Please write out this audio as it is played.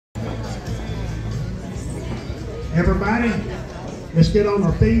Everybody, let's get on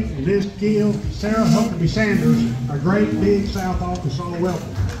our feet and let's give Sarah Huckabee Sanders a great big South Arkansas welcome.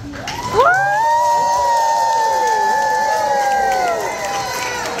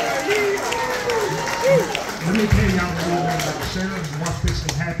 Let me tell y'all a little bit about Sarah and what's fixing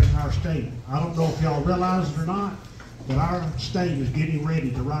to happen in our state. I don't know if y'all realize it or not, but our state is getting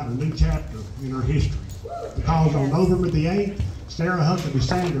ready to write a new chapter in our history. Because on November the 8th, Sarah Huckabee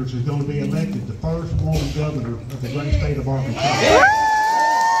Sanders is going to be elected the first woman governor of the great state of Arkansas.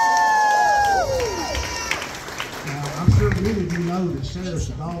 Now, I'm sure many of you know that Sarah's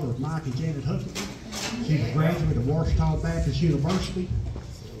the daughter of Mike and Janet Huckabee. She's a graduate of Washita Baptist University,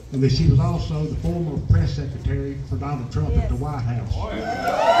 and that she was also the former press secretary for Donald Trump at the White House.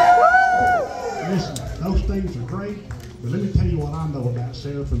 Listen, those things are great, but let me tell you what I know about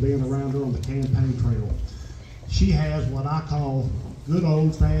Sarah from being around her on the campaign trail. She has what I call good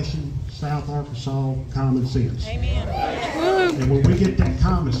old-fashioned South Arkansas common sense. Amen. And when we get that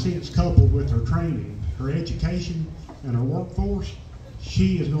common sense coupled with her training, her education, and her workforce,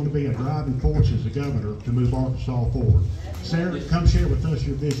 she is going to be a driving force as a governor to move Arkansas forward. Sarah, come share with us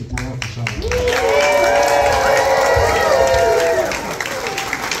your vision for Arkansas.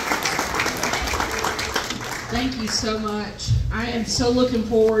 Thank you so much. I am so looking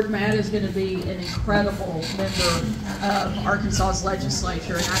forward. Matt is going to be an incredible member of Arkansas's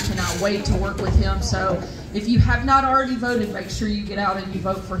legislature, and I cannot wait to work with him. So if you have not already voted, make sure you get out and you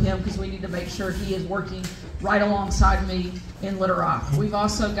vote for him, because we need to make sure he is working right alongside me in Little Rock. We've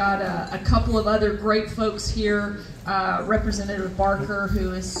also got a couple of other great folks here. Representative Barker,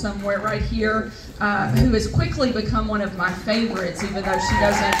 who is somewhere right here, who has quickly become one of my favorites, even though she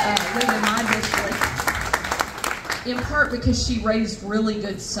doesn't live in my district. In part because she raised really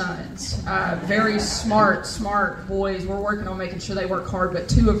good sons, very smart boys. We're working on making sure they work hard, but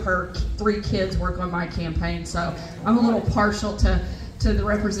 2 of her 3 kids work on my campaign, so I'm a little partial to the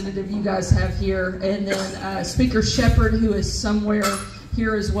representative you guys have here. And then Speaker Shepard, who is somewhere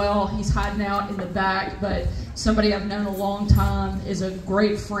here as well. He's hiding out in the back, but somebody I've known a long time, is a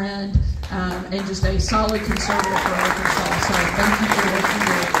great friend, and just a solid conservative for Arkansas. So thank you for what you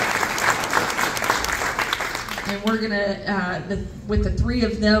do. And we're going to, with the 3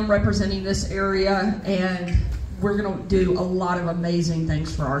 of them representing this area, and we're going to do a lot of amazing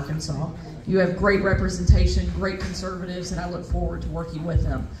things for Arkansas. You have great representation, great conservatives, and I look forward to working with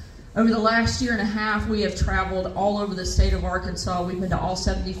them. Over the last year and a half, we have traveled all over the state of Arkansas. We've been to all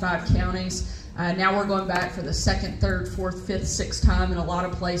 75 counties. Now we're going back for the 2nd, 3rd, 4th, 5th, 6th time in a lot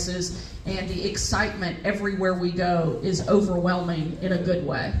of places, and the excitement everywhere we go is overwhelming in a good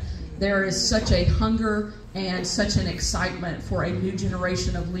way. There is such a hunger and such an excitement for a new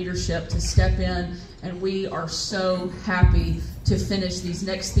generation of leadership to step in, and we are so happy to finish these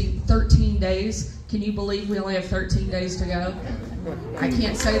next 13 days. Can you believe we only have 13 days to go? I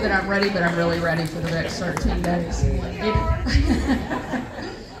can't say that I'm ready, but I'm really ready for the next 13 days.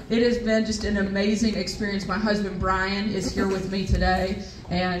 It has been just an amazing experience. My husband Brian is here with me today,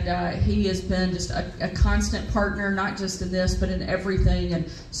 and he has been just a constant partner, not just in this, but in everything,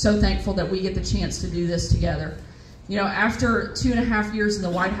 and so thankful that we get the chance to do this together. You know, after 2.5 years in the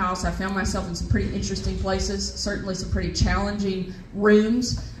White House, I found myself in some pretty interesting places, certainly some pretty challenging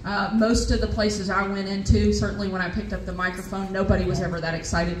rooms. Most of the places I went into, certainly when I picked up the microphone, nobody was ever that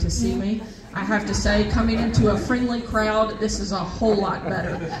excited to see me. I have to say, coming into a friendly crowd, this is a whole lot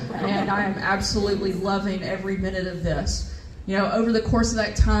better. And I am absolutely loving every minute of this. You know, over the course of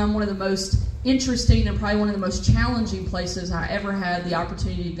that time, one of the most interesting and probably one of the most challenging places I ever had the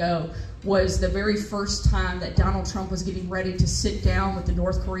opportunity to go was the very first time that Donald Trump was getting ready to sit down with the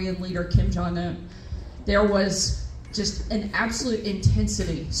North Korean leader Kim Jong-un. There was just an absolute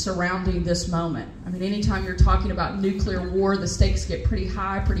intensity surrounding this moment. I mean, anytime you're talking about nuclear war, the stakes get pretty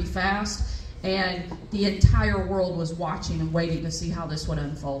high pretty fast, and the entire world was watching and waiting to see how this would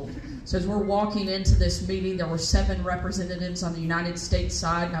unfold. So as we're walking into this meeting, there were 7 representatives on the United States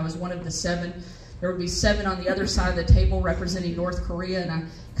side, and I was one of the 7. There would be 7 on the other side of the table representing North Korea, and I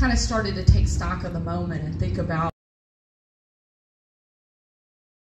kind of started to take stock of the moment and think about